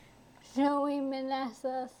Nationals. Joey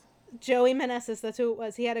Meneses, that's who it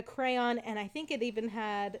was. He had a crayon, and I think it even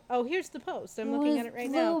had, oh, here's the post. I'm looking at it right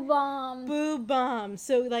now. Boo Bomb.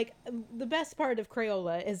 So, like, the best part of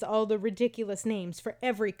Crayola is all the ridiculous names for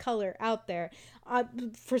every color out there.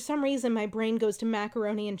 For some reason, my brain goes to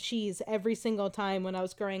macaroni and cheese every single time when I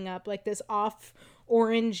was growing up, like this off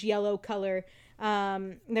orange yellow color.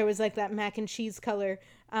 There was like that mac and cheese color.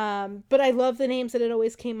 But I love the names that it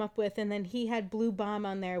always came up with. And then he had Blue Bomb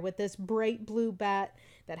on there with this bright blue bat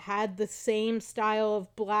that had the same style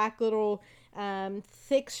of black little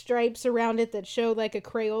thick stripes around it that showed like a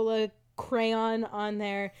Crayola crayon on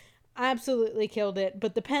there. Absolutely killed it.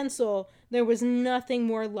 But the pencil, there was nothing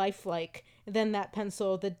more lifelike than that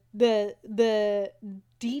pencil. The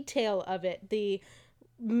detail of it, the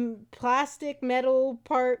plastic metal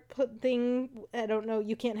part thing, I don't know,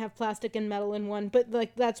 you can't have plastic and metal in one, but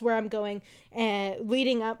like that's where I'm going,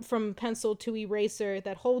 leading up from pencil to eraser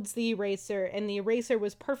that holds the eraser, and the eraser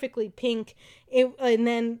was perfectly pink, and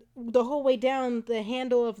then the whole way down the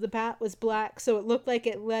handle of the bat was black, so it looked like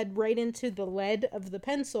it led right into the lead of the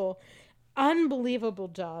pencil. Unbelievable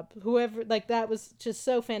job. Whoever, like, that was just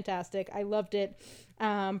so fantastic. I loved it.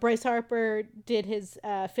 Bryce Harper did his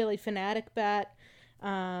Philly Fanatic bat.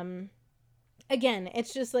 Again,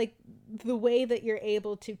 it's just like the way that you're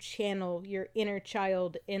able to channel your inner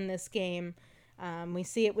child in this game. We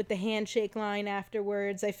see it with the handshake line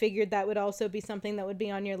afterwards. I figured that would also be something that would be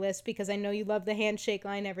on your list because I know you love the handshake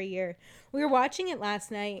line every year. We were watching it last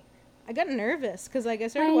night. I got nervous because like I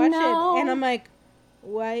started watching it and I'm like,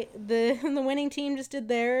 what? The winning team just did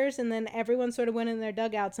theirs and then everyone sort of went in their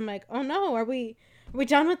dugouts. I'm like, oh no, are we Are we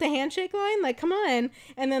done with the handshake line? Like, come on.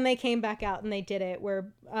 And then they came back out and they did it,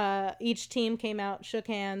 where each team came out, shook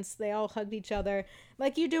hands, they all hugged each other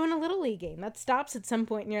like you do in a Little League game. That stops at some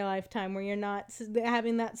point in your lifetime where you're not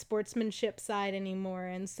having that sportsmanship side anymore.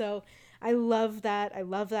 And so I love that. I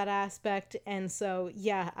love that aspect. And so,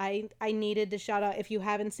 yeah, I needed to shout out. If you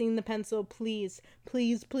haven't seen The Pencil, please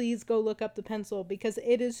go look up The Pencil, because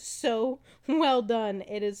it is so well done.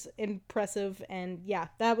 It is impressive. And yeah,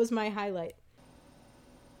 that was my highlight.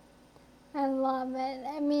 I love it.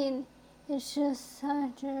 I mean, it's just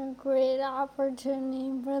such a great opportunity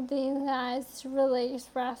for these guys to really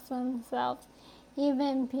express themselves,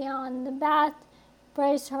 even beyond the bat.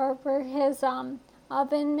 Bryce Harper, his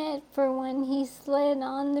oven mitt for when he slid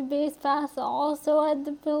on the base pass, also at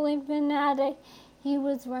the Phillie Phanatic. He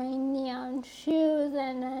was wearing neon shoes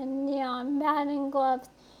and neon batting gloves.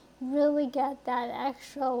 Really get that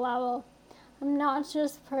extra level. Not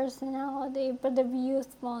just personality, but of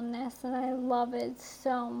youthfulness, and I love it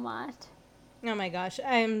so much. Oh my gosh,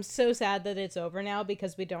 I'm so sad that it's over now,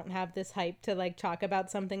 because we don't have this hype to like talk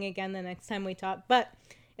about something again the next time we talk, but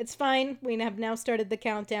it's fine. We have now started the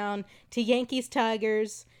countdown to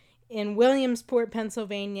Yankees-Tigers in Williamsport,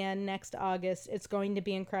 Pennsylvania next August. It's going to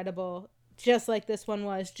be incredible, just like this one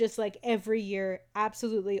was, just like every year,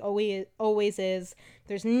 absolutely always is.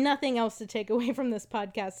 There's nothing else to take away from this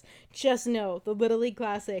podcast. Just know the Little League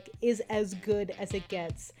Classic is as good as it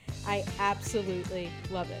gets. I absolutely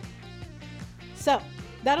love it. So,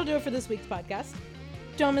 that'll do it for this week's podcast.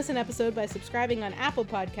 Don't miss an episode by subscribing on Apple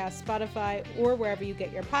Podcasts, Spotify, or wherever you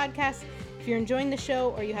get your podcasts. If you're enjoying the show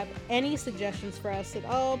or you have any suggestions for us at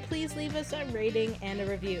all, please leave us a rating and a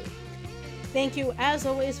review. Thank you, as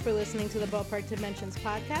always, for listening to the Ballpark Dimensions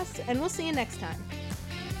podcast, and we'll see you next time.